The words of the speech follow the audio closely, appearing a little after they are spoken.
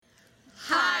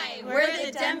We're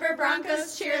the Denver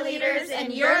Broncos cheerleaders,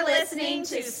 and you're listening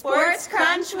to Sports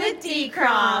Crunch with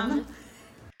D-Crom.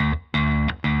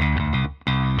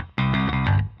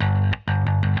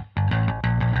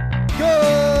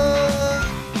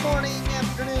 Good morning,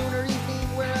 afternoon, or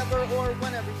evening, wherever or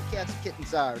whenever you cats and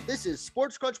kittens are. This is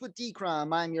Sports Crunch with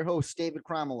D-Crom. I'm your host, David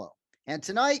Cromwell. And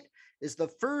tonight is the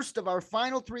first of our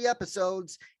final 3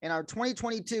 episodes in our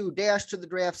 2022 Dash to the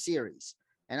Draft series.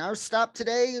 And our stop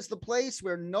today is the place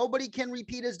where nobody can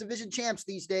repeat as division champs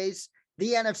these days,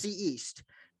 the NFC East.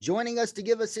 Joining us to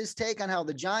give us his take on how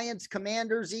the Giants,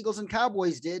 Commanders, Eagles, and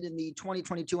Cowboys did in the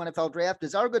 2022 NFL Draft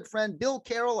is our good friend Bill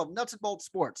Carroll of Nuts and Bolts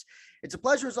Sports. It's a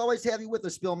pleasure as always to have you with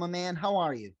us, Bill, my man. How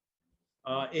are you?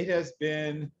 It has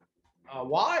been a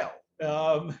while.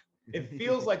 It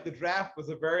feels like the draft was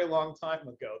a very long time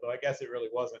ago, though I guess it really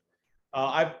wasn't.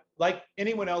 I've, like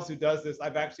anyone else who does this,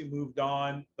 I've actually moved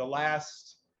on. The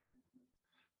last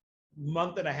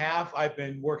month and a half, I've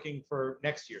been working for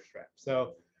next year's draft.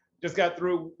 So just got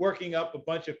through working up a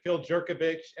bunch of Phil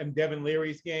Jerkovich and Devin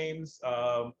Leary's games.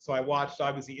 So I watched,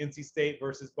 obviously, NC State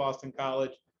versus Boston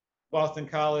College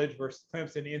versus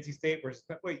Clemson, NC State versus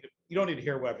 – wait, you don't need to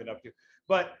hear what I've been up to.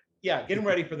 But, yeah, getting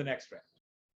ready for the next draft.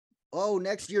 Oh,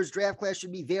 next year's draft class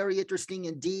should be very interesting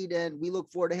indeed, and we look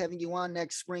forward to having you on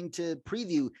next spring to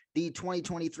preview the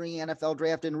 2023 NFL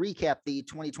Draft and recap the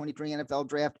 2023 NFL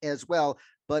Draft as well.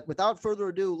 But without further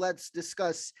ado, let's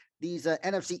discuss these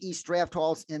NFC East draft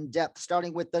hauls in depth,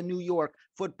 starting with the New York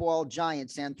Football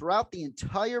Giants. And throughout the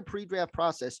entire pre-draft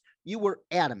process, you were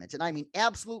adamant, and I mean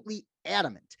absolutely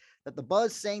adamant, that the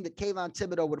buzz saying that Kayvon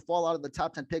Thibodeaux would fall out of the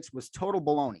top 10 picks was total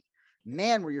baloney.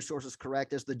 Man, were your sources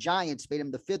correct, as the Giants made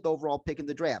him the 5th overall pick in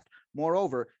the draft.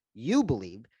 Moreover, you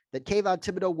believed that Kayvon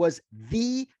Thibodeaux was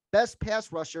the best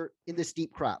pass rusher in this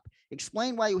deep crop.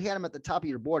 Explain why you had him at the top of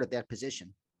your board at that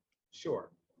position. Sure.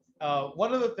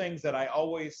 One of the things that I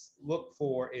always look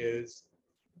for is,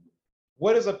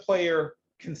 what is a player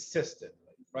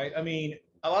consistently, right? I mean,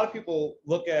 a lot of people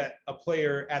look at a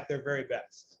player at their very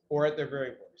best or at their very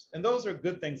worst, and those are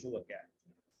good things to look at.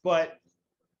 But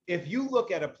if you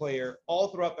look at a player all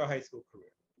throughout their high school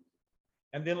career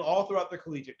and then all throughout their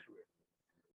collegiate career,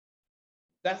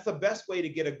 that's the best way to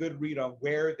get a good read on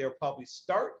where they'll probably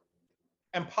start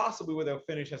and possibly where they'll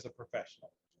finish as a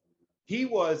professional. He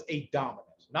was a dominant,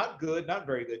 not good, not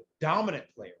very good, dominant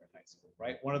player in high school,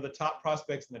 right? One of the top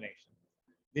prospects in the nation.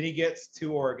 Then he gets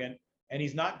to Oregon, and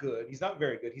he's not good. He's not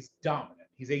very good. He's dominant.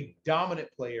 He's a dominant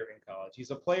player in college.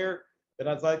 He's a player that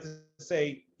I'd like to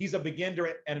say he's a beginner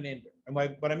and an ender. And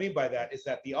what I mean by that is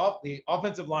that the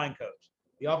offensive line coach,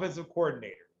 the offensive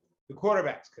coordinator, the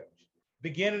quarterback's coach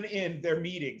begin and end their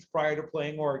meetings prior to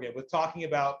playing Oregon with talking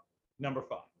about number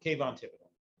 5, Kayvon Thibodeaux.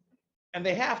 And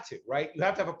they have to, right? You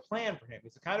have to have a plan for him.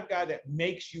 He's the kind of guy that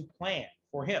makes you plan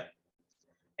for him.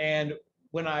 And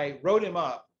when I wrote him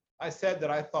up, I said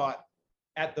that I thought,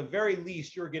 at the very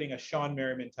least, you're getting a Sean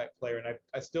Merriman type player, and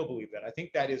I still believe that. I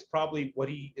think that is probably what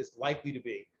he is likely to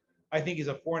be. I think he's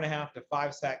a 4.5 to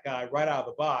 5 sack guy right out of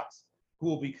the box who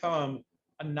will become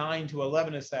a 9 to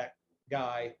 11 sack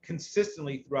guy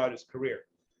consistently throughout his career.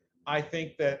 I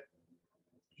think that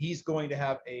he's going to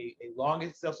have a long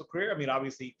and successful career. I mean,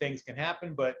 obviously things can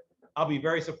happen, but I'll be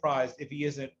very surprised if he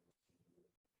isn't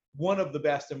one of the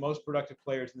best and most productive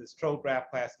players in this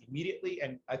draft class immediately,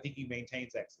 and I think he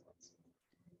maintains excellence.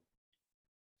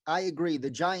 I agree.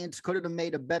 The Giants could have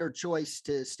made a better choice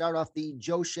to start off the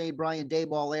Joe Shea, Brian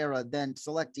Daboll era than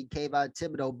selecting Kayvon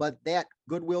Thibodeaux, but that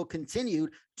goodwill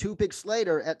continued 2 picks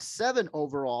later at 7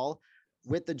 overall,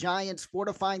 with the Giants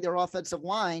fortifying their offensive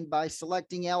line by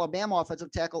selecting Alabama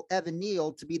offensive tackle Evan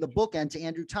Neal to be the bookend to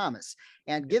Andrew Thomas.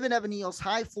 And given Evan Neal's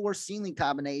high floor ceiling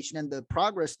combination and the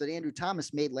progress that Andrew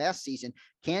Thomas made last season,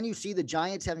 can you see the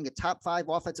Giants having a top 5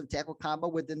 offensive tackle combo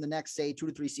within the next, say, 2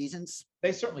 to 3 seasons?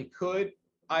 They certainly could.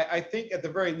 I think at the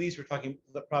very least, we're talking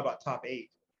probably about top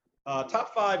 8.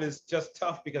 Top 5 is just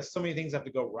tough because so many things have to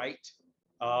go right.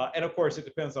 And of course, it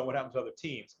depends on what happens to other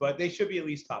teams, but they should be at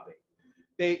least top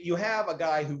 8. You have a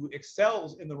guy who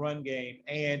excels in the run game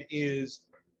and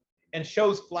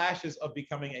shows flashes of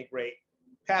becoming a great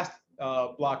pass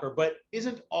blocker, but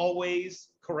isn't always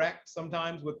correct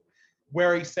sometimes with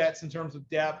where he sets in terms of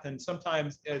depth, and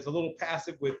sometimes is a little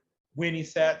passive with when he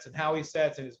sets and how he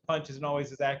sets, and his punch isn't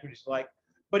always as accurate as you like.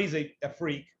 But he's a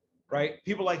freak, right?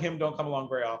 People like him don't come along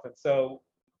very often. So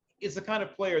it's the kind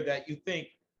of player that you think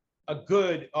a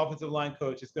good offensive line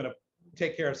coach is going to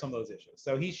take care of some of those issues.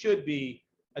 So he should be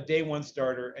a day 1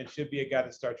 starter and should be a guy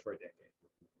that starts for a decade.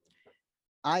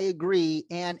 I agree.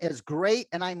 And as great,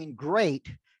 and I mean great,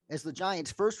 as the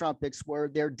Giants' first round picks were,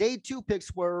 their day 2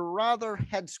 picks were rather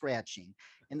head scratching.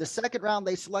 In the second round,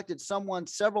 they selected someone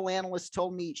several analysts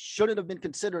told me shouldn't have been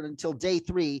considered until day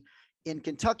 3 in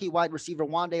Kentucky wide receiver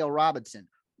Wan'Dale Robinson.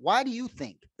 Why do you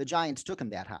think the Giants took him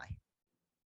that high?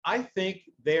 I think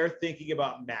they're thinking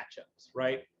about matchups,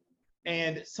 right?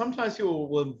 And sometimes people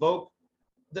will invoke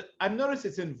I've noticed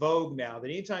it's in vogue now that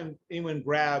anytime anyone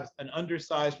grabs an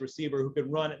undersized receiver who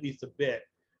can run at least a bit,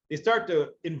 they start to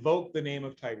invoke the name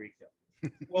of Tyreek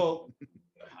Hill. Well,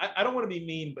 I don't want to be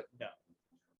mean, but no.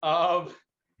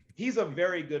 He's a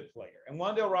very good player. And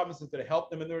Wan'Dale Robinson's going to help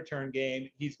them in the return game.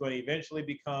 He's going to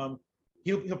eventually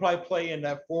he'll probably play in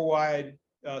that 4-wide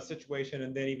situation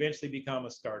and then eventually become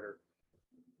a starter.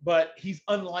 But he's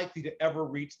unlikely to ever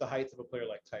reach the heights of a player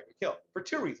like Tyreek Hill for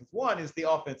 2 reasons. One is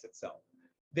the offense itself.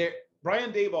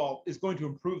 Brian Daboll is going to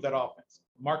improve that offense.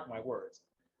 Mark my words.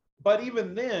 But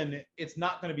even then, it's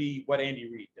not going to be what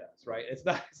Andy Reid does, right?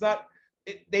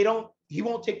 He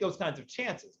won't take those kinds of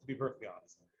chances, to be perfectly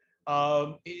honest.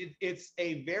 It's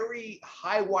a very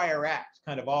high wire act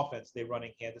kind of offense they run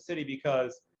in Kansas City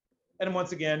because, and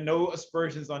once again, no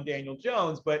aspersions on Daniel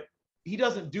Jones, but he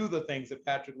doesn't do the things that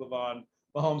Patrick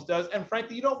Mahomes does. And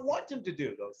frankly, you don't want him to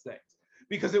do those things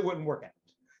because it wouldn't work out.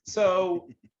 So,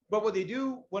 but what they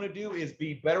do want to do is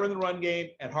be better in the run game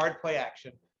and hard play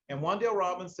action. And Wan'Dale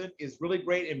Robinson is really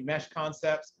great in mesh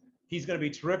concepts. He's going to be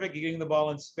terrific at getting the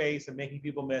ball in space and making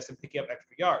people miss and picking up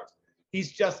extra yards.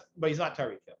 But he's not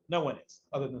Tyreek Hill. No one is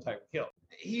other than Tyreek Hill.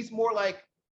 He's more like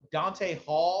Dante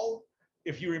Hall,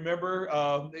 if you remember.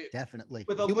 Definitely.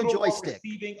 With a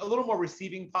little more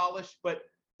receiving polish, but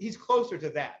he's closer to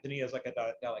that than he is like a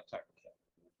guy like Tyreek Hill.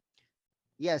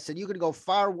 Yes, and you could go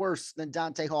far worse than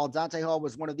Dante Hall. Dante Hall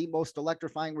was one of the most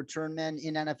electrifying return men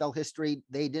in NFL history.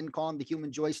 They didn't call him the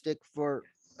human joystick for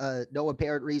no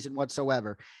apparent reason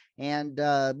whatsoever. And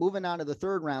moving on to the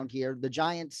third round here, the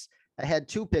Giants had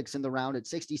 2 picks in the round at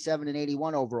 67 and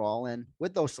 81 overall. And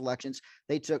with those selections,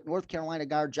 they took North Carolina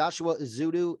guard Joshua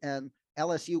Ezeudu and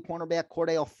LSU cornerback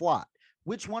Cordale Flott.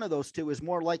 Which one of those 2 is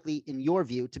more likely, in your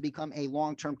view, to become a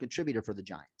long-term contributor for the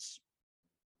Giants?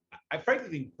 I frankly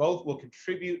think both will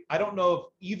contribute. I don't know if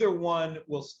either one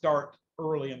will start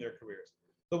early in their careers.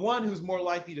 The one who's more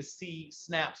likely to see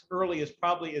snaps early is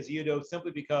probably Ezeudu,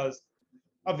 simply because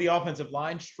of the offensive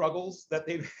line struggles that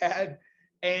they've had,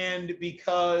 and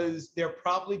because they're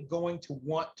probably going to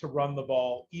want to run the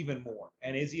ball even more.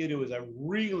 And Ezeudu is a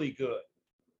really good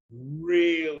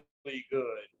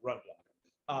run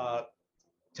blocker.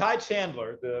 Ty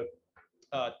Chandler, the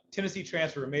Tennessee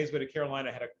transfer, amazed to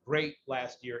Carolina, had a great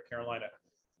last year at Carolina.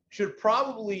 Should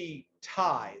probably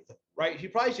tithe, right? He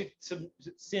probably should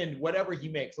send whatever he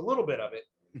makes, a little bit of it,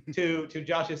 to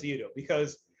Josh Ezeudu,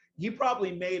 because he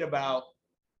probably made about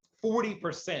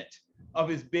 40% of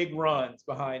his big runs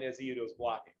behind Ezeudu's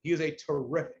blocking. He is a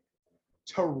terrific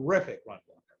run blocker.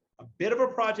 A bit of a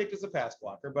project as a pass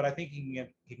blocker, but I think he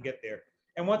can get there.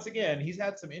 And once again, he's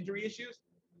had some injury issues.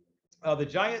 The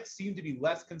Giants seem to be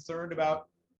less concerned about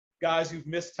guys who've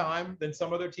missed time than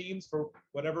some other teams for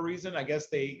whatever reason. I guess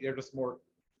they're just more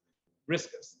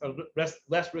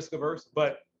less risk averse.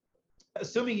 But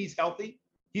assuming he's healthy,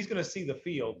 he's going to see the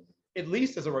field, at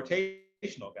least as a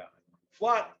rotational guy.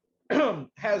 Flott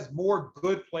has more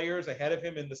good players ahead of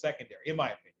him in the secondary, in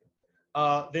my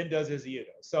opinion, than does Ezeudu.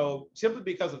 So simply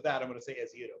because of that, I'm going to say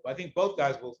Ezeudu. But I think both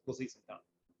guys will see some time.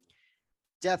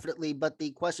 Definitely, but the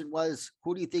question was,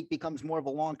 who do you think becomes more of a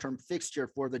long-term fixture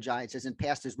for the Giants as in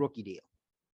past his rookie deal?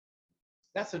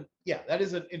 That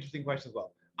is an interesting question as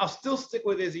well. I'll still stick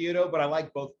with Ezeudu, but I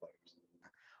like both players.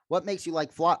 What makes you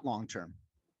like Flott long-term?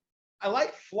 I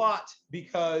like Flott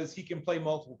because he can play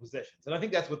multiple positions, and I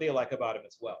think that's what they like about him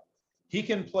as well. He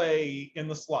can play in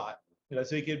the slot,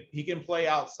 so he can play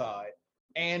outside,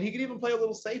 and he can even play a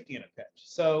little safety in a pinch.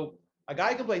 So a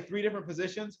guy who can play 3 different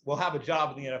positions will have a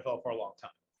job in the NFL for a long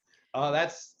time.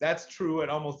 That's true at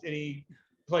almost any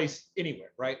place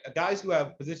anywhere, right? Guys who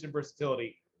have position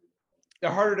versatility,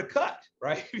 they're harder to cut,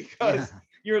 right? Because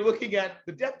you're looking at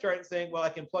the depth chart and saying, well, I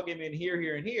can plug him in here,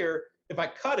 here, and here. If I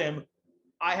cut him,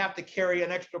 I have to carry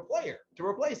an extra player to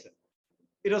replace him.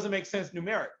 It doesn't make sense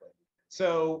numerically.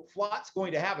 So Flott's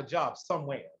going to have a job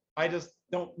somewhere. I just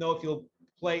don't know if he'll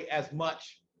play as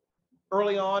much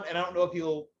early on, and I don't know if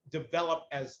he'll develop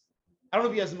I don't know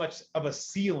if he has as much of a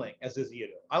ceiling as Ezeudu.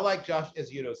 I like Josh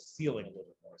Ezeudu's ceiling a little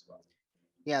bit more as well.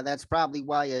 Yeah, that's probably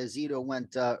why Zito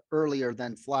went earlier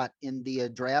than Flott in the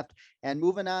draft. And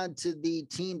moving on to the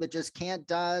team that just can't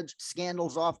dodge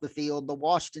scandals off the field, the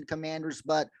Washington Commanders,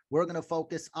 but we're going to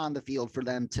focus on the field for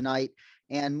them tonight.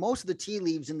 And most of the tea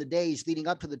leaves in the days leading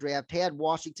up to the draft had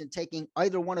Washington taking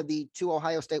either one of the two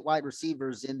Ohio State wide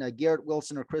receivers in Garrett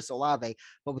Wilson or Chris Olave.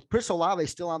 But with Chris Olave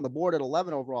still on the board at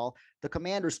 11 overall, the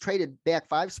Commanders traded back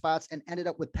 5 spots and ended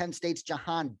up with Penn State's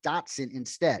Jahan Dotson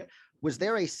instead. Yep. Was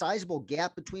there a sizable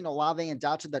gap between Olave and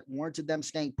Dotson that warranted them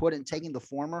staying put and taking the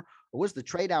former, or was the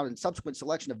trade out and subsequent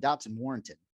selection of Dotson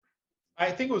warranted?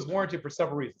 I think it was warranted for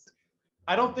several reasons.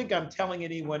 I don't think I'm telling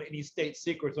anyone any state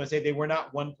secrets when I say they were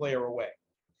not one player away.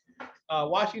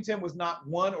 Washington was not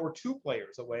one or two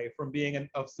players away from being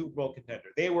a Super Bowl contender.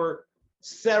 They were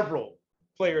several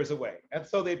players away. And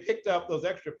so they picked up those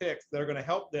extra picks that are going to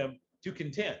help them to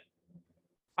contend.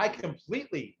 I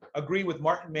completely agree with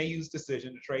Martin Mayhew's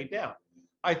decision to trade down.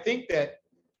 I think that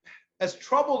as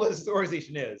troubled as the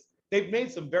organization is, they've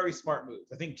made some very smart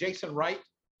moves. I think Jason Wright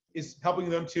is helping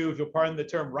them to, if you'll pardon the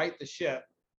term, right the ship,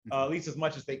 at least as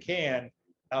much as they can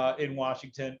in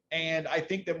Washington. And I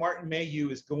think that Martin Mayhew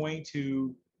is going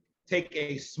to take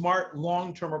a smart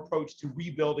long-term approach to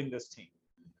rebuilding this team.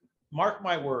 Mark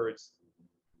my words,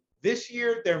 this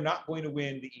year, they're not going to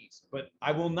win the East, but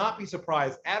I will not be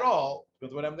surprised at all,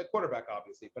 depends what I'm the quarterback,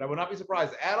 obviously, but I will not be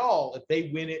surprised at all if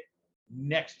they win it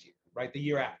next year, right, the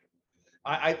year after.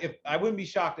 I wouldn't be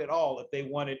shocked at all if they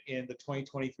won it in the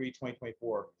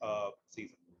 2023-2024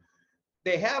 season.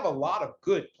 They have a lot of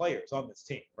good players on this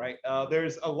team, right?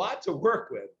 There's a lot to work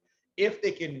with if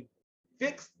they can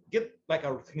get like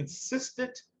a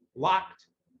consistent, locked,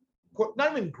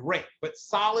 not even great, but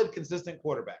solid, consistent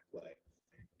quarterback play,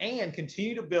 and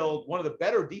continue to build one of the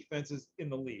better defenses in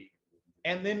the league,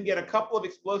 and then get a couple of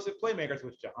explosive playmakers,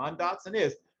 which Jahan Dotson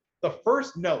is. The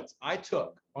first notes I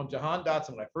took on Jahan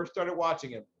Dotson when I first started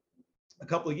watching him a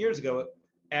couple of years ago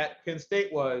at Penn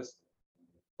State was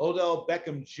Odell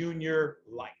Beckham Jr.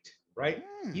 light, right?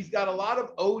 He's got a lot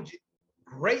of OG,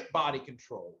 great body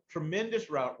control, tremendous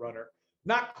route runner,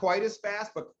 not quite as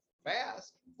fast, but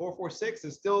fast. 4.46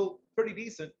 is still pretty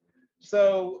decent.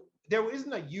 So there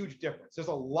isn't a huge difference. There's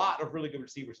a lot of really good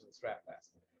receivers in this draft class.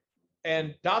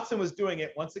 And Dotson was doing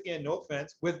it, once again, no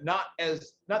offense, with not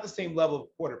the same level of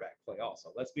quarterback play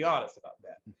also. Let's be honest about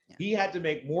that. Yeah. He had to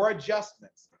make more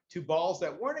adjustments to balls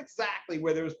that weren't exactly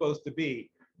where they were supposed to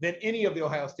be than any of the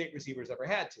Ohio State receivers ever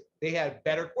had to. They had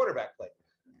better quarterback play.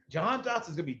 Jahan Dotson's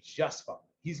going to be just fine.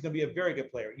 He's going to be a very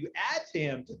good player. You add to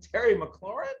him to Terry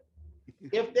McLaurin,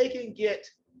 if they can get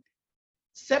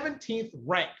 17th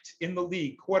ranked in the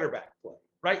league quarterback play,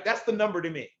 right? That's the number to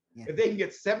me. Yeah. If they can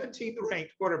get 17th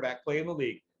ranked quarterback play in the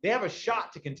league, they have a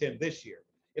shot to contend this year.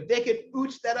 If they could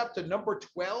ooch that up to number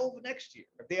 12 next year,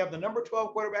 if they have the number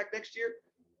 12 quarterback next year,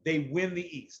 they win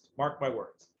the East. Mark my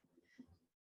words.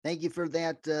 Thank you for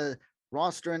that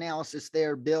roster analysis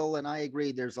there, Bill. And I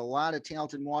agree. There's a lot of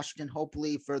talent in Washington.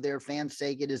 Hopefully, for their fans'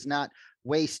 sake, it is not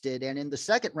wasted. And in the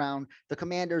second round, the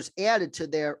Commanders added to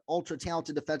their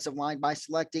ultra-talented defensive line by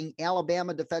selecting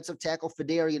Alabama defensive tackle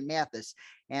Phidarian Mathis.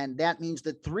 And that means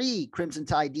that 3 Crimson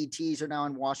Tide DTs are now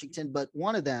in Washington, but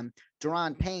one of them,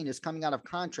 Daron Payne, is coming out of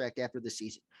contract after the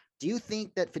season. Do you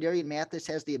think that Phidarian Mathis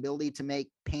has the ability to make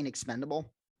Payne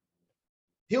expendable?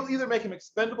 He'll either make him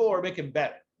expendable or make him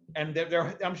better. And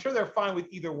I'm sure they're fine with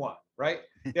either one, right?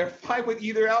 They're fine with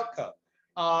either outcome.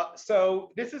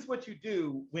 So this is what you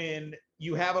do when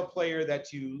you have a player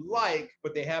that you like,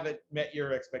 but they haven't met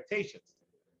your expectations.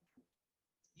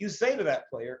 You say to that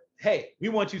player, hey, we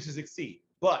want you to succeed,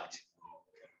 but,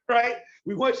 right?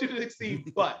 We want you to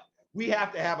succeed, but we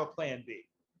have to have a plan B.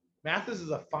 Mathis is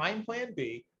a fine plan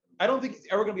B. I don't think he's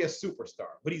ever going to be a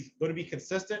superstar, but he's going to be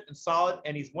consistent and solid.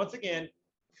 And he's, once again,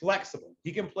 flexible.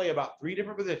 He can play about 3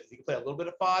 different positions. He can play a little bit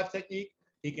of 5 technique.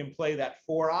 He can play that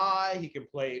 4-eye. He can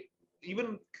play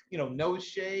even, nose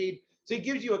shade. So he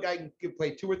gives you a guy who can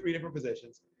play 2 or 3 different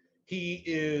positions. He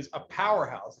is a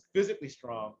powerhouse, physically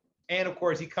strong. And of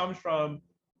course, he comes from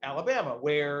Alabama,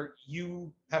 where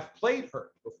you have played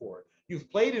hurt before. You've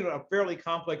played in a fairly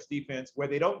complex defense where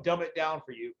they don't dumb it down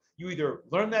for you. You either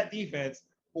learn that defense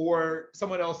or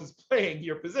someone else is playing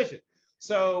your position.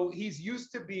 So he's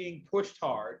used to being pushed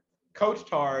hard, coached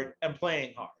hard, and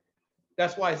playing hard.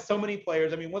 That's why so many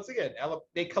players, once again,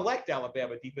 they collect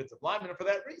Alabama defensive linemen for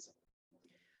that reason.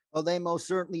 Well, they most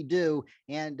certainly do.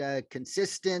 And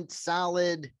consistent,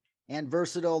 solid, and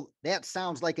versatile. That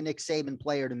sounds like a Nick Saban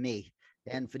player to me.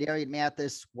 And Fedarian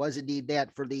Mathis was indeed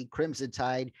that for the Crimson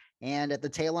Tide. And at the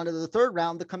tail end of the third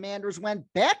round, the Commanders went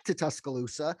back to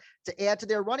Tuscaloosa to add to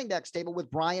their running back stable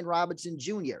with Brian Robinson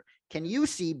Jr. Can you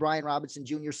see Brian Robinson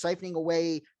Jr. siphoning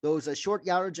away those short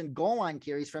yardage and goal line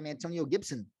carries from Antonio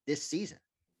Gibson this season?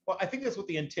 Well, I think that's what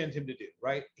they intend him to do,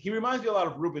 right? He reminds me a lot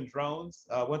of Reuben Drones.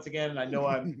 Once again, I know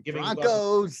I'm giving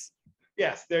Broncos.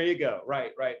 Yes, there you go.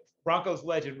 Right. Broncos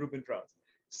legend Reuben Drones.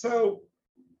 So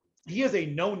he is a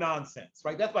no nonsense,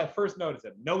 right? That's my first note of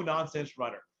him. No nonsense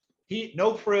runner.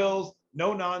 No frills,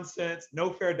 no nonsense,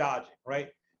 no fair dodging, right?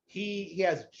 He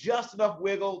has just enough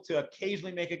wiggle to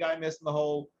occasionally make a guy miss in the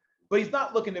hole, but he's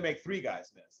not looking to make 3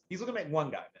 guys miss. He's looking to make 1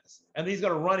 guy miss, and he's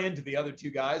going to run into the other 2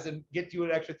 guys and get you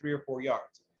an extra 3 or 4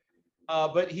 yards.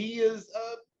 But he is,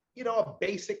 a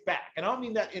basic back, and I don't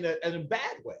mean that in a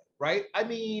bad way, right? I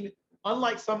mean,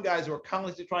 unlike some guys who are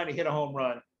constantly trying to hit a home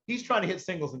run, he's trying to hit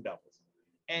singles and doubles.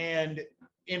 And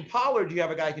in Pollard, you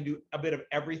have a guy who can do a bit of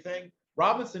everything.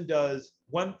 Robinson does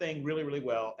one thing really, really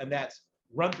well, and that's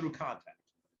run through contact.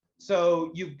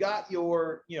 So you've got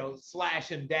your,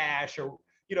 slash and dash or,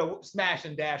 smash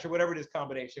and dash or whatever it is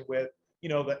combination with,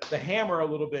 the hammer a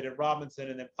little bit at Robinson,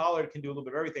 and then Pollard can do a little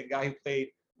bit of everything. Guy who played,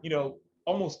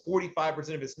 almost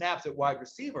 45% of his snaps at wide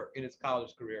receiver in his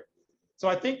college career. So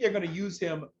I think they're going to use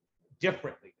him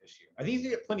differently this year. I think he's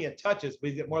going to get plenty of touches, but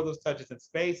he's get more of those touches in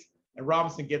space, and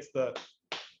Robinson gets the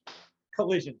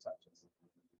collision touches.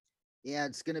 Yeah,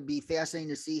 it's going to be fascinating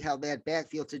to see how that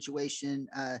backfield situation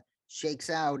shakes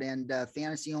out, and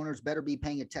fantasy owners better be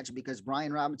paying attention because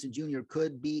Brian Robinson Jr.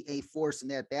 could be a force in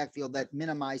that backfield that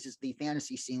minimizes the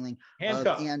fantasy ceiling of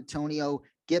Antonio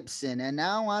Gibson. And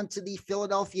now on to the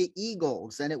Philadelphia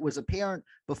Eagles. And it was apparent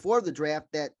before the draft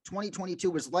that 2022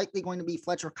 was likely going to be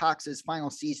Fletcher Cox's final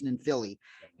season in Philly.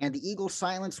 And the Eagles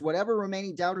silenced whatever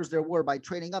remaining doubters there were by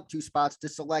trading up 2 spots to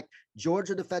select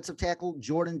Georgia defensive tackle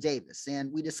Jordan Davis.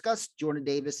 And we discussed Jordan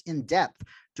Davis in depth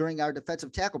during our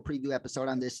defensive tackle preview episode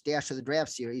on this Dash of the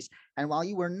Draft series. And while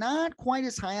you were not quite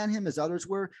as high on him as others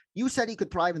were, you said he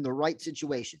could thrive in the right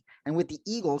situation. And with the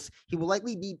Eagles, he will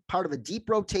likely be part of a deep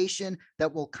rotation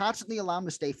that will constantly allow him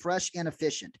to stay fresh and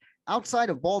efficient. Outside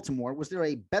of Baltimore, was there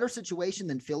a better situation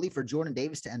than Philly for Jordan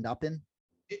Davis to end up in?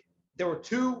 There were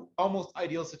 2 almost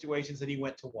ideal situations, and he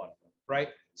went to one of them, right?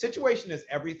 Situation is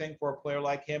everything for a player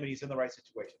like him, and he's in the right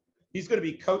situation. He's going to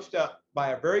be coached up by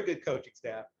a very good coaching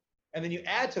staff. And then you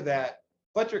add to that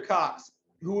Fletcher Cox,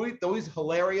 who, though he's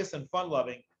hilarious and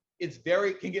fun-loving,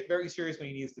 can get very serious when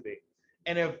he needs to be.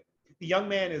 And if the young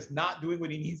man is not doing what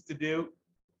he needs to do,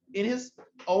 in his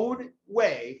own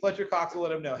way, Fletcher Cox will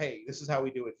let him know, hey, this is how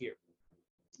we do it here.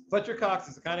 Fletcher Cox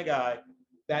is the kind of guy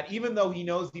that even though he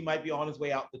knows he might be on his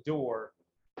way out the door,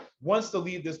 wants to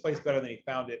leave this place better than he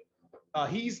found it.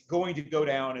 He's going to go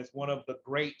down as one of the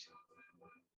great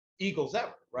Eagles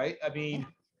ever, right? I mean,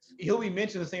 he'll be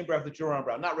mentioned in the same breath with Jerome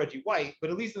Brown, not Reggie White, but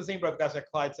at least in the same breath guys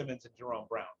like Clyde Simmons and Jerome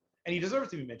Brown. And he deserves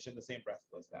to be mentioned in the same breath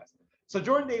with those guys. So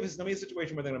Jordan Davis is going to be a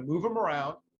situation where they're going to move him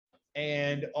around,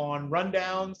 and on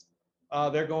rundowns,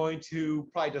 they're going to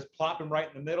probably just plop him right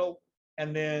in the middle.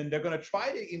 And then they're going to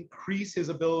try to increase his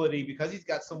ability because he's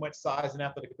got so much size and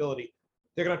athletic ability.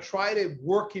 They're going to try to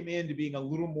work him into being a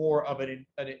little more of an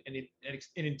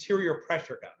interior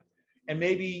pressure guy, and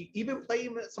maybe even play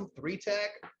him at some 3-tech,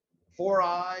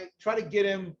 4-eye, try to get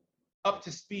him up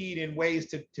to speed in ways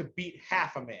to beat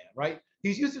half a man, right?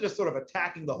 He's used to just sort of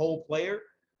attacking the whole player,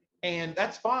 and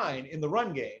that's fine in the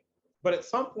run game. But at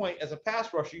some point, as a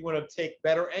pass rusher, you want to take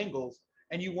better angles,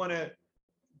 and you want to,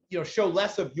 show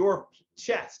less of your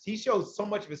chest. He shows so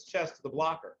much of his chest to the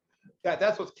blocker.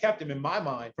 That's what's kept him, in my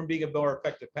mind, from being a more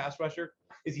effective pass rusher,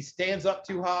 is he stands up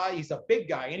too high. He's a big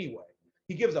guy anyway.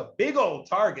 He gives a big old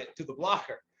target to the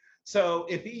blocker. So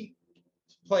if he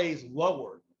plays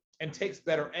lower and takes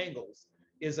better angles,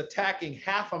 is attacking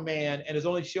half a man and is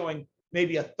only showing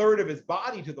maybe a third of his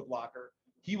body to the blocker,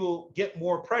 he will get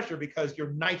more pressure because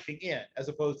you're knifing in as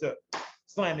opposed to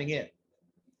slamming in.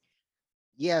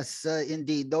 Yes,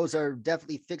 indeed. Those are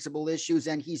definitely fixable issues.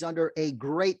 And he's under a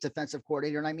great defensive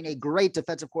coordinator. And I mean, a great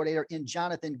defensive coordinator in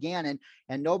Jonathan Gannon.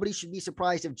 And nobody should be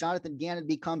surprised if Jonathan Gannon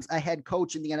becomes a head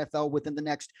coach in the NFL within the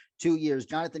next 2 years.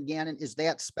 Jonathan Gannon is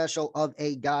that special of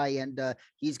a guy. And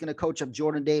he's going to coach up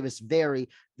Jordan Davis very,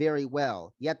 very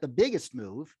well. Yet the biggest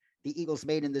move the Eagles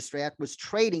made in this draft was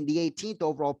trading the 18th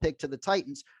overall pick to the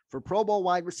Titans for Pro Bowl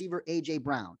wide receiver A.J.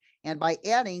 Brown. And by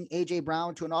adding A.J.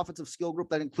 Brown to an offensive skill group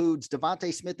that includes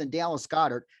Devontae Smith and Dallas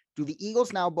Goedert, do the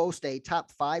Eagles now boast a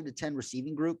top 5 to 10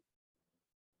 receiving group?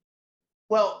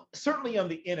 Well, certainly on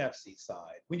the NFC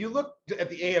side. When you look at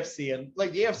the AFC and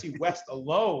like the AFC West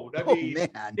alone, I mean,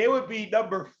 they would be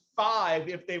number 5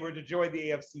 if they were to join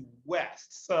the AFC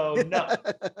West. So no,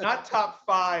 not top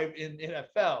 5 in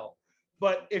NFL.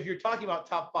 But if you're talking about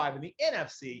top 5 in the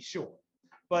NFC, sure.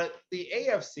 But the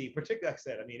AFC, particularly, like I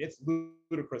said, I mean, it's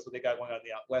ludicrous what they got going on in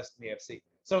the out West and the AFC.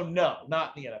 So no,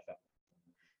 not in the NFL.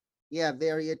 Yeah,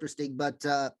 very interesting. But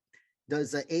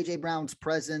does AJ Brown's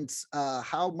presence,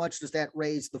 how much does that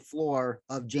raise the floor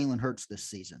of Jalen Hurts this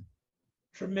season?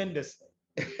 Tremendously.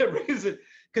 It raises it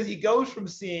because he goes from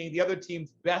seeing the other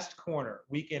team's best corner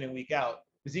week in and week out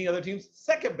to seeing the other team's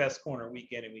second best corner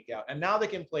week in and week out. And now they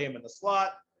can play him in the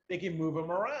slot. They can move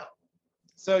him around.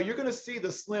 So you're going to see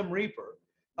the Slim Reaper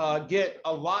get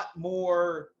a lot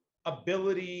more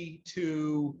ability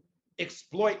to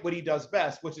exploit what he does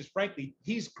best, which is, frankly,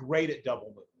 he's great at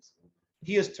double moves.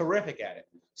 He is terrific at it.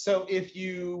 So if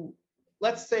you,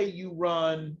 let's say you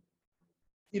run,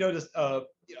 just a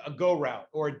go route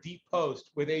or a deep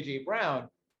post with AJ Brown,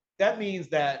 that means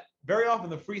that very often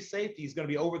the free safety is going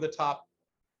to be over the top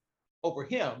over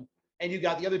him, and you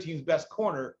got the other team's best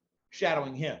corner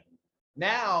shadowing him.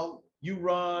 Now you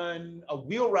run a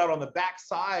wheel route on the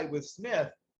backside with Smith,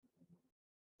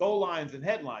 goal lines and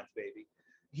headlines, baby.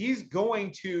 He's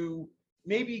going to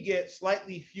maybe get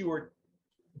slightly fewer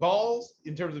balls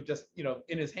in terms of just,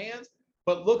 in his hands,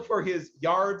 but look for his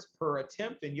yards per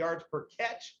attempt and yards per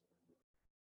catch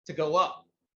to go up.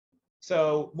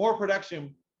 So more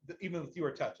production, even with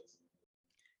fewer touches.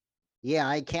 Yeah,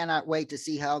 I cannot wait to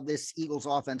see how this Eagles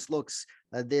offense looks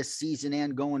this season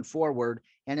and going forward.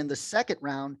 And in the second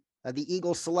round, the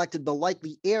Eagles selected the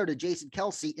likely heir to Jason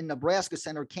Kelce in Nebraska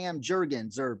center Cam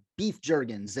Jurgens, or Beef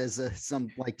Jurgens, as some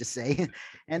like to say.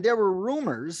 And there were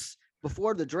rumors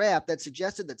before the draft that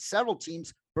suggested that several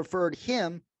teams preferred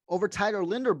him over Tyler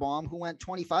Linderbaum, who went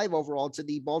 25 overall to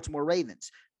the Baltimore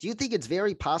Ravens. Do you think it's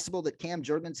very possible that Cam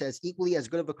Jurgens has equally as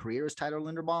good of a career as Tyler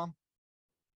Linderbaum?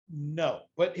 No,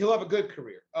 but he'll have a good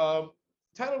career.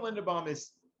 Tyler Linderbaum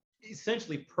is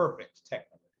essentially perfect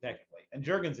technically, and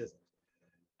Jurgens isn't.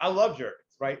 I love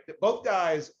Jurgens, right? Both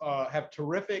guys have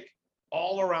terrific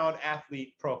all-around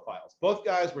athlete profiles. Both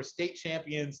guys were state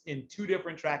champions in 2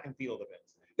 different track and field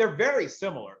events. They're very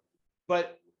similar,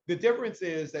 but the difference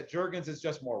is that Jurgens is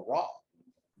just more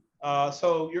raw.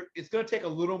 So it's going to take a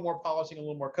little more polishing, a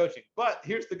little more coaching. But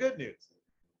here's the good news.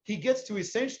 He gets to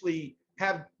essentially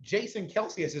have Jason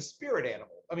Kelce as his spirit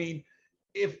animal. I mean,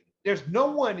 if there's no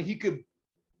one he could,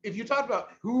 if you talk about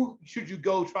who should you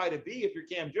go try to be if you're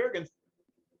Cam Jurgens,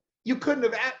 you couldn't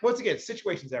have asked, once again,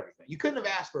 situation's everything. You couldn't have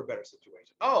asked for a better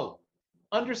situation. Oh,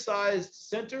 undersized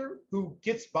center who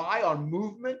gets by on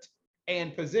movement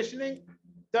and positioning.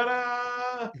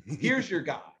 Ta-da! Here's your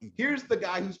guy. Here's the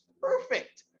guy who's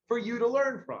perfect for you to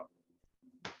learn from.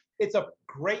 It's a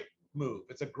great move.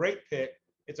 It's a great pick.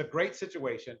 It's a great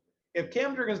situation. If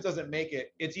Cam Jurgens doesn't make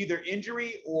it, it's either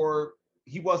injury or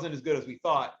he wasn't as good as we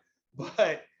thought.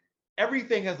 But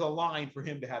everything has aligned for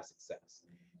him to have success.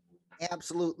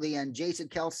 Absolutely. And Jason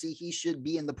Kelce, he should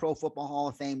be in the Pro Football Hall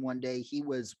of Fame one day. He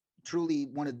was truly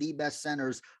one of the best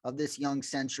centers of this young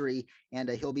century, and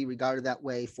he'll be regarded that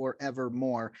way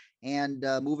forevermore. And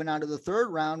moving on to the third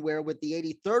round, where with the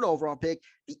 83rd overall pick,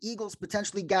 the Eagles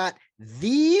potentially got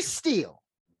the steal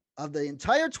of the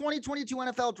entire 2022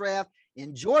 NFL draft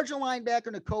in Georgia linebacker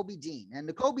Nakobe Dean. And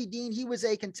Nakobe Dean, he was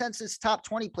a consensus top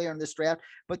 20 player in this draft,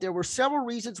 but there were several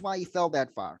reasons why he fell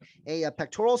that far. A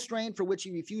pectoral strain for which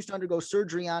he refused to undergo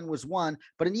surgery on was one,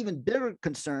 but an even bigger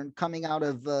concern coming out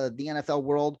of the NFL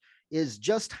world is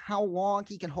just how long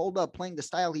he can hold up playing the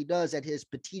style he does at his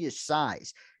petitish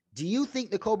size. Do you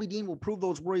think Nakobe Dean will prove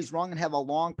those worries wrong and have a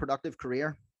long, productive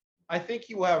career? I think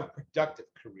he will have a productive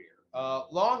career.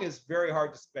 Long is very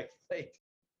hard to speculate.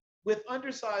 With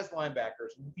undersized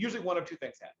linebackers, usually one of two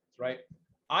things happens, right?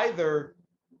 Either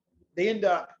they end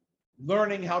up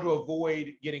learning how to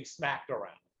avoid getting smacked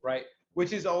around, right?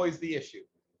 Which is always the issue.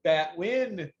 That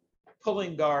when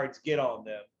pulling guards get on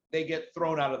them, they get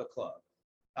thrown out of the club.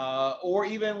 Or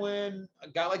even when a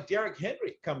guy like Derrick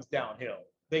Henry comes downhill,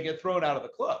 they get thrown out of the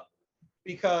club.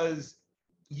 Because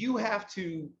you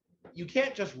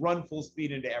can't just run full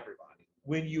speed into everybody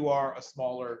when you are a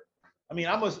smaller. I mean,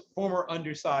 I'm a former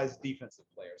undersized defensive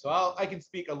player, so I can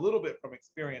speak a little bit from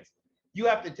experience. You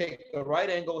have to take the right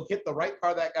angle, hit the right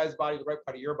part of that guy's body, the right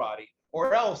part of your body,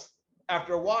 or else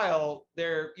after a while,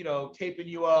 they're, taping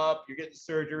you up, you're getting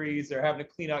surgeries, they're having to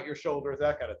clean out your shoulders,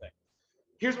 that kind of thing.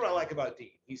 Here's what I like about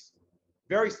Dean. He's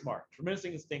very smart,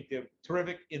 tremendously instinctive,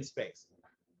 terrific in space.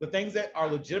 The things that are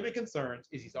legitimate concerns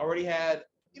is he's already had,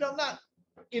 not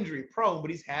injury prone, but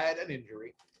he's had an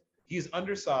injury. He's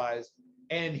undersized.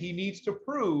 And he needs to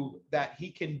prove that he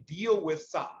can deal with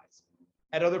size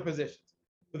at other positions.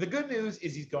 But the good news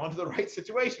is he's gone to the right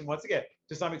situation once again,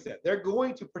 to some extent. They're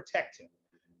going to protect him.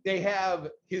 They have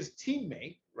his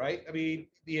teammate, right? I mean,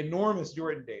 the enormous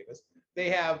Jordan Davis. They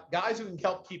have guys who can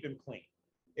help keep him clean.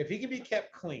 If he can be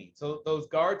kept clean, so those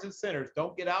guards and centers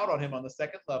don't get out on him on the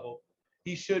second level,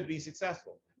 he should be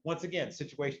successful. Once again,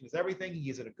 situation is everything. He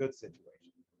is in a good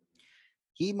situation.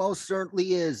 He most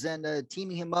certainly is. And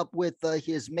teaming him up with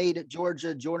his mate at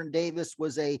Georgia, Jordan Davis,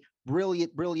 was a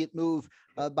brilliant, brilliant move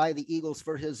by the Eagles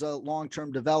for his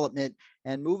long-term development.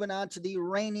 And moving on to the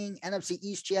reigning NFC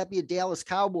East champion Dallas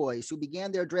Cowboys, who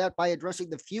began their draft by addressing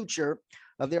the future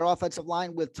of their offensive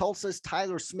line with Tulsa's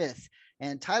Tyler Smith.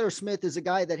 And Tyler Smith is a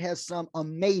guy that has some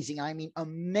amazing, I mean,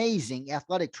 amazing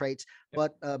athletic traits.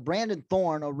 But Brandon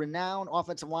Thorne, a renowned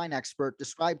offensive line expert,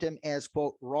 described him as,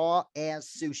 quote, raw as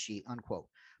sushi, unquote.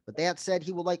 But that said,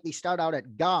 he will likely start out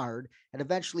at guard and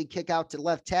eventually kick out to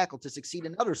left tackle to succeed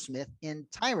another Smith in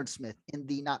Tyron Smith in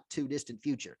the not too distant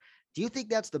future. Do you think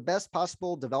that's the best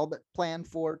possible development plan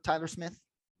for Tyler Smith?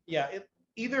 Yeah,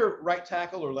 either right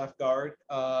tackle or left guard.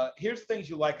 Here's the things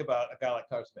you like about a guy like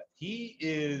Tyler Smith. He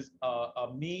is a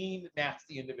mean,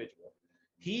 nasty individual.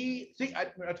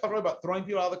 I talked about throwing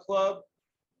people out of the club.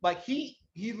 Like he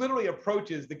literally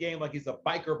approaches the game like he's a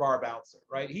biker bar bouncer,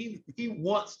 right? He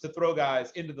wants to throw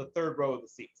guys into the third row of the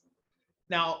seats.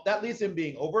 Now that leaves him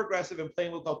being over aggressive and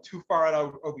playing with too far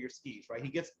out over your skis, right?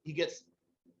 He gets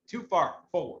too far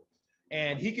forward,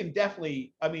 and he can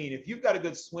definitely. I mean, if you've got a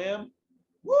good swim,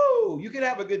 woo, you can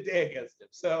have a good day against him.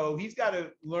 So he's got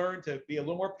to learn to be a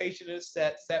little more patient in his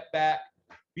set back,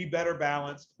 be better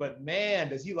balanced. But man,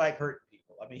 does he like hurting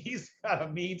people. I mean, he's got a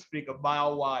mean streak a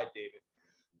mile wide, David.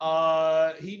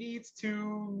 He needs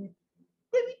to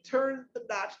maybe turn the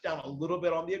notch down a little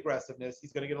bit on the aggressiveness.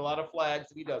 He's going to get a lot of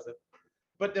flags if he doesn't.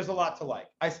 But there's a lot to like.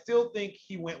 I still think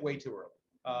he went way too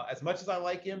early. As much as I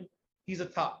like him, he's a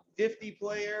top 50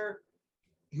 player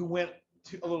who went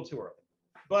a little too early.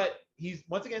 But he's,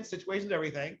 once again, situation's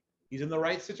everything. He's in the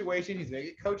right situation. He's going to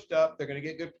get coached up. They're going to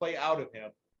get good play out of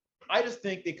him. I just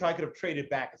think they kind of could have traded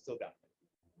back and still got him.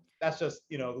 That's just,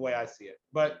 the way I see it.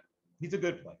 But he's a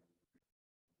good player.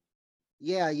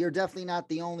 Yeah, you're definitely not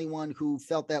the only one who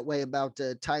felt that way about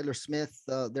Tyler Smith.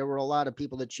 There were a lot of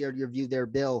people that shared your view there,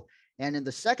 Bill. And in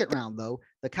the second round, though,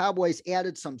 the Cowboys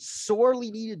added some sorely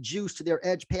needed juice to their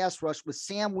edge pass rush with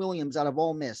Sam Williams out of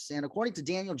Ole Miss. And according to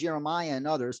Daniel Jeremiah and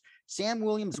others, Sam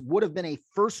Williams would have been a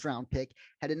first-round pick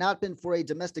had it not been for a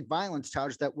domestic violence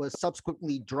charge that was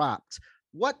subsequently dropped.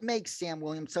 What makes Sam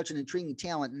Williams such an intriguing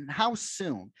talent, and how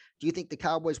soon do you think the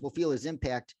Cowboys will feel his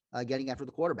impact getting after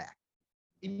the quarterback?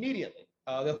 Immediately.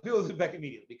 They'll feel his impact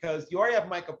immediately because you already have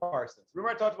Micah Parsons.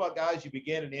 Remember I talked about guys you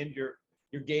begin and end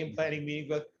your game planning meetings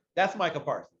with? That's Micah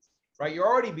Parsons, right? You're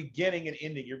already beginning and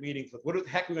ending your meetings with what the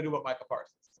heck are we going to do about Micah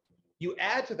Parsons? You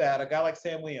add to that a guy like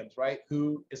Sam Williams, right,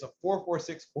 who is a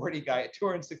 4.46 40 guy at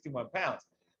 261 pounds,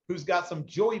 who's got some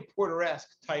Joey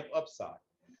Porter-esque type upside.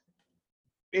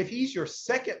 If he's your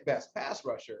second best pass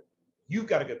rusher, you've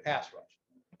got a good pass rush.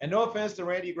 And no offense to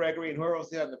Randy Gregory and whoever else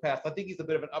they had in the past, I think he's a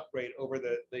bit of an upgrade over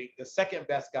the second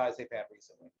best guys they've had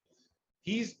recently.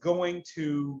 He's going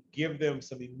to give them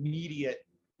some immediate,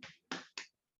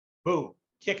 boom,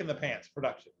 kick in the pants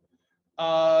production.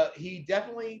 He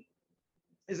definitely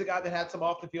is a guy that had some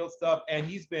off the field stuff, and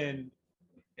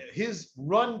his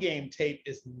run game tape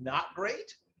is not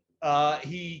great.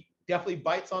 He definitely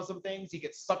bites on some things. He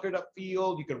gets suckered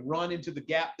upfield. You can run into the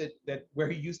gap that where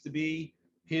he used to be.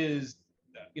 His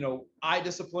eye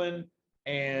discipline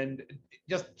and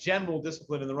just general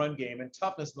discipline in the run game and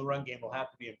toughness in the run game will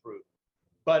have to be improved.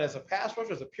 But as a pass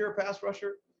rusher, as a pure pass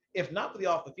rusher, if not for the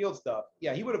off the field stuff,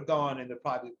 yeah, he would have gone into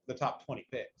probably the top 20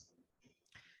 picks.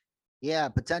 Yeah,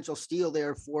 potential steal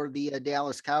there for the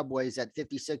Dallas Cowboys at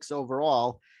 56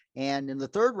 overall. And in the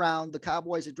third round, the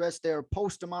Cowboys addressed their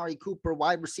post-Amari Cooper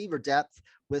wide receiver depth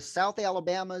with South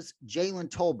Alabama's Jalen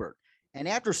Tolbert. And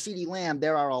after CeeDee Lamb,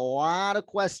 there are a lot of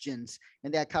questions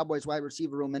in that Cowboys wide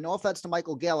receiver room. And no offense to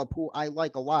Michael Gallup, who I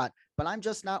like a lot, but I'm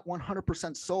just not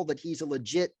 100% sold that he's a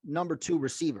legit number 2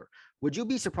 receiver. Would you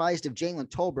be surprised if Jalen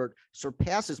Tolbert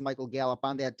surpasses Michael Gallup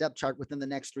on that depth chart within the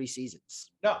next 3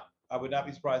 seasons? No, I would not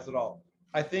be surprised at all.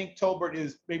 I think Tolbert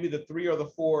is maybe the 3 or the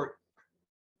 4,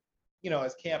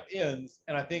 as camp ends.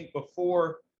 And I think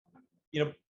before,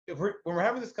 when we're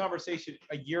having this conversation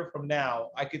a year from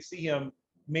now, I could see him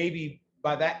maybe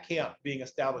by that camp being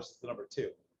established as the number 2.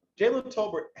 Jalen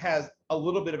Tolbert has a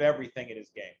little bit of everything in his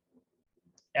game.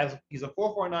 As he's a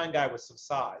 4.49 guy with some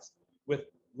size, with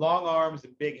long arms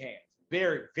and big hands,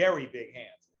 very, very big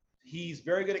hands. He's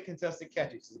very good at contested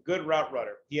catches. He's a good route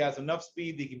runner. He has enough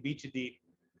speed that he can beat you deep.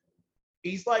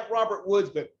 He's like Robert Woods,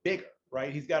 but bigger,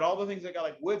 right? He's got all the things that a guy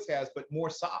like Woods has, but more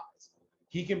size.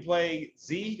 He can play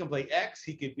Z, he can play X,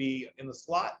 he could be in the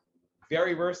slot,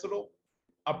 very versatile,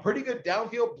 a pretty good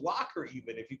downfield blocker,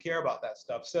 even if you care about that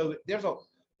stuff. So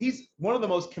he's one of the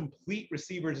most complete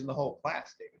receivers in the whole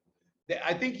class, David.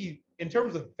 I think in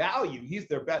terms of value, he's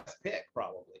their best pick,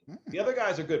 probably. The other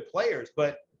guys are good players,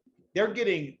 but they're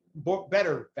getting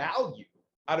better value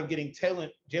out of getting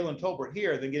Jalen Tolbert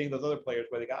here than getting those other players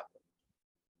where they got them.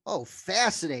 Oh,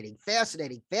 fascinating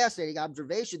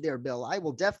observation there, Bill. I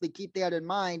will definitely keep that in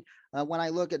mind when I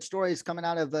look at stories coming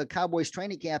out of Cowboys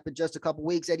training camp in just a couple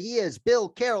weeks. And he is Bill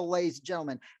Carroll, ladies and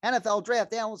gentlemen, NFL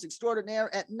draft analyst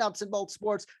extraordinaire at Nuts and Bolts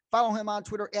Sports. Follow him on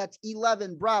Twitter at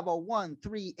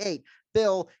 11Bravo138.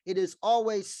 Bill, it is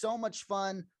always so much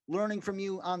fun learning from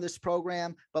you on this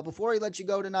program. But before we let you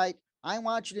go tonight, I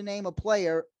want you to name a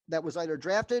player that was either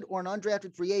drafted or an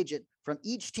undrafted free agent from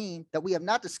each team that we have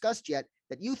not discussed yet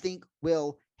that you think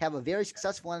will have a very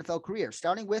successful NFL career,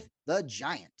 starting with the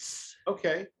Giants.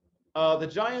 Okay. The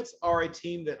Giants are a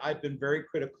team that I've been very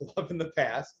critical of in the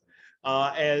past.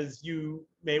 As you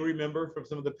may remember from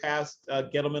some of the past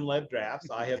Gettleman-led drafts,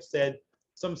 I have said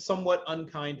some somewhat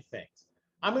unkind things.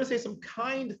 I'm going to say some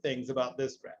kind things about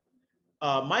this draft.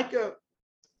 Micah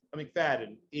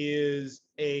McFadden is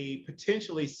a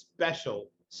potentially special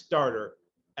starter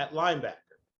at linebacker.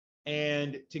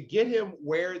 And to get him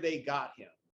where they got him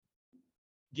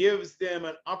gives them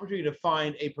an opportunity to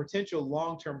find a potential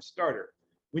long-term starter.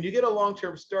 When you get a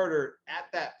long-term starter at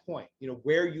that point,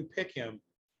 where you pick him,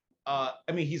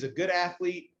 he's a good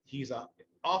athlete. He's a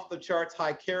off-the-charts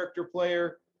high character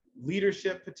player,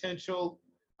 leadership potential.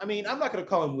 I'm not going to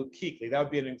call him Luke Kuechly. That would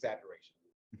be an exaggeration.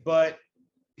 But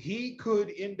he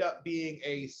could end up being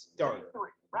a starter.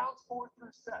 Rounds 4 through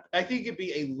 7. I think it'd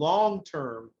be a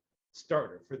long-term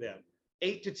starter for them,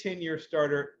 8 to 10 year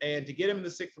starter, and to get him in the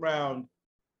 6th round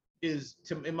is,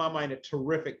 in my mind, a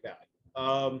terrific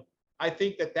value. I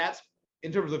think that's,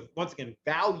 in terms of, once again,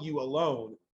 value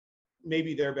alone,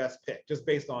 maybe their best pick, just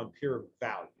based on pure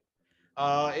value.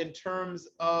 In terms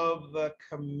of the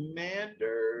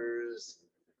Commanders,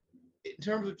 in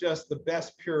terms of just the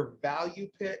best pure value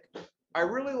pick, I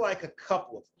really like a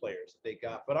couple of players that they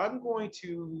got, but I'm going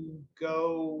to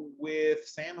go with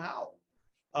Sam Howell.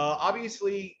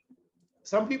 Obviously,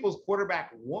 some people's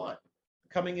quarterback 1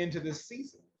 coming into this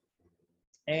season.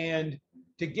 And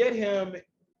to get him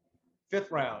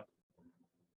 5th round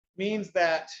means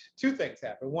that 2 things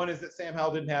happen. One is that Sam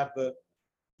Howell didn't have the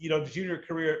junior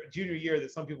year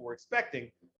that some people were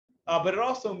expecting. But it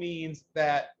also means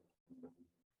that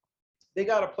they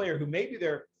got a player who may be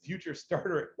their future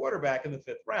starter at quarterback in the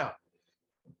 5th round.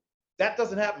 That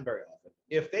doesn't happen very often.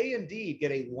 If they indeed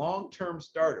get a long-term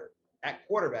starter at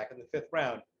quarterback in the 5th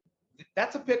round,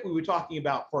 that's a pick we were talking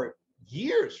about for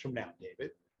years from now,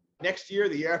 David. Next year,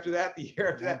 the year after that, the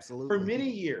year after that. Absolutely. For many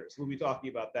years, we'll be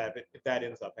talking about that if that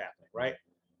ends up happening, right?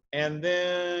 And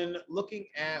then looking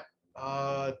at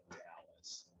Dallas.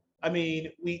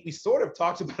 We sort of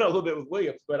talked about it a little bit with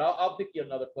Williams, but I'll pick you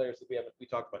another player since we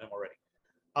talked about him already.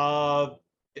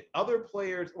 Other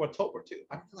players, or Tolbert too.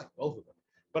 I feel like both of them.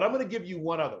 But I'm going to give you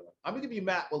one other one. I'm going to give you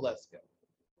Matt Waletzko.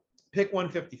 Pick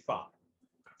 155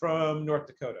 from North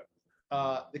Dakota.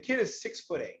 The kid is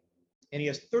 6'8", and he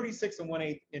has 36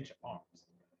 1/8 inch arms.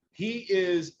 He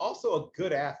is also a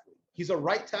good athlete. He's a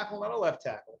right tackle, not a left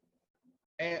tackle.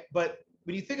 But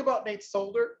when you think about Nate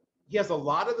Solder, he has a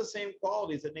lot of the same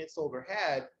qualities that Nate Solder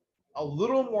had, a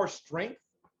little more strength,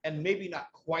 and maybe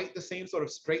not quite the same sort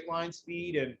of straight line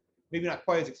speed, and maybe not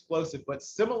quite as explosive, but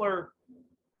similar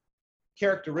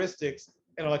characteristics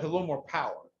and like a little more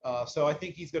power. So I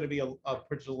think he's going to be a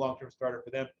potential long-term starter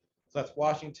for them. So that's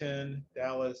Washington,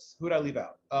 Dallas. Who did I leave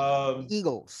out?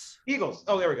 Eagles.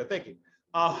 Oh, there we go. Thank you.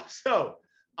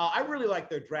 I really like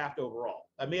their draft overall.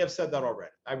 I may have said that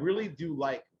already. I really do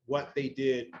like what they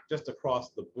did just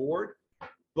across the board.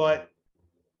 But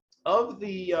of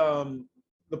the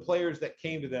players that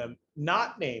came to them,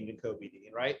 not named Nakobe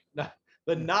Dean, right? Not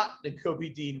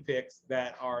Nakobe Dean picks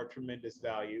that are tremendous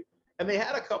value. And they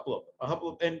had a couple of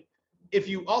them. And if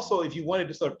you wanted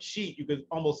to sort of cheat, you could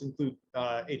almost include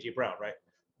A.J. Brown, right?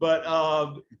 But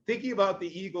thinking about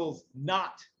the Eagles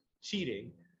not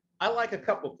cheating, I like a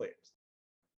couple of players.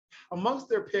 Amongst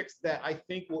their picks that I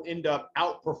think will end up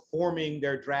outperforming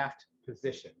their draft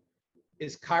position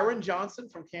is Kyron Johnson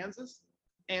from Kansas,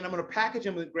 and I'm going to package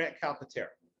him with Grant Calcaterra.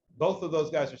 Both of those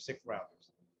guys are 6th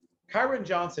rounders. Kyron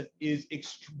Johnson is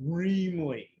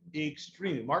extremely,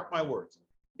 mark my words,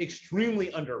 extremely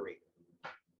underrated.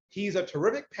 He's a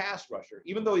terrific pass rusher,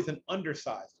 even though he's an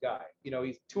undersized guy.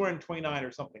 He's 229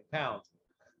 or something pounds.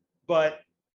 But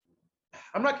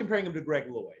I'm not comparing him to Greg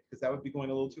Lloyd because that would be going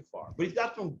a little too far, but he's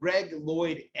got some Greg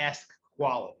Lloyd-esque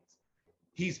qualities.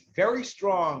 He's very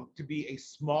strong to be a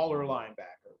smaller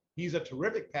linebacker. He's a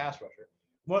terrific pass rusher.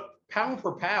 Pound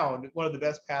for pound, one of the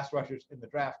best pass rushers in the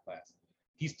draft class.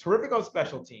 He's terrific on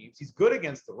special teams. He's good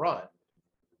against the run.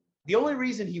 The only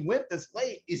reason he went this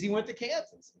late is he went to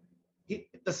Kansas.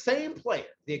 The same player,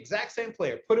 the exact same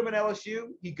player, put him in LSU,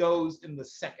 he goes in the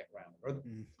second round or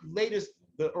the latest,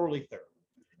 the early third.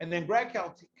 And then Greg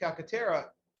Calcaterra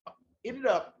ended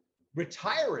up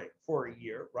retiring for a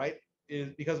year, right?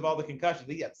 Is because of all the concussions.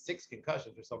 He had 6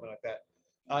 concussions or something like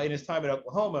that in his time at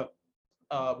Oklahoma.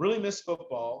 Really missed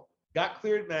football, got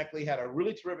cleared medically, had a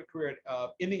really terrific career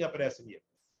ending up at SMU.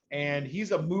 And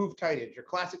he's a move tight end, your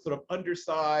classic sort of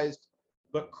undersized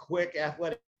but quick,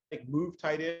 athletic move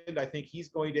tight end. I think he's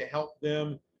going to help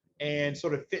them and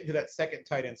sort of fit into that second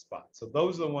tight end spot. So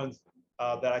those are the ones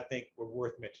that I think were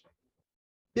worth mentioning.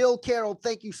 Bill Carroll,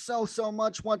 thank you so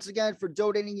much once again for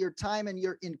donating your time and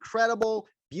your incredible,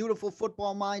 beautiful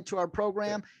football mind to our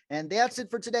program. And that's it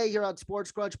for today here on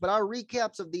Sports Crunch. But our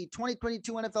recaps of the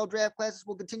 2022 NFL draft classes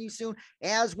will continue soon,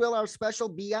 as will our special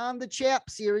Beyond the Chap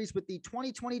series with the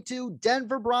 2022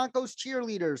 Denver Broncos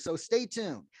cheerleaders. So stay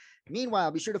tuned.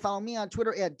 Meanwhile, be sure to follow me on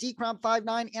Twitter at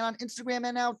DCrom59 and on Instagram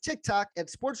and now TikTok at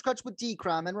Sports Crunch with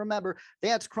DCrom. And remember,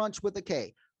 that's Crunch with a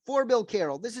K. For Bill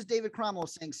Carroll, this is David Cromwell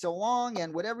saying so long,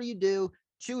 and whatever you do,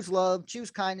 choose love,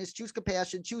 choose kindness, choose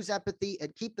compassion, choose empathy,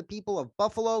 and keep the people of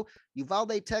Buffalo,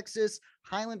 Uvalde, Texas,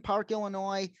 Highland Park,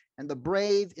 Illinois, and the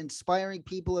brave, inspiring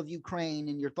people of Ukraine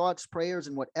in your thoughts, prayers,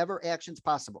 and whatever actions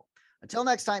possible. Until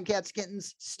next time, cats,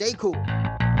 kittens, stay cool.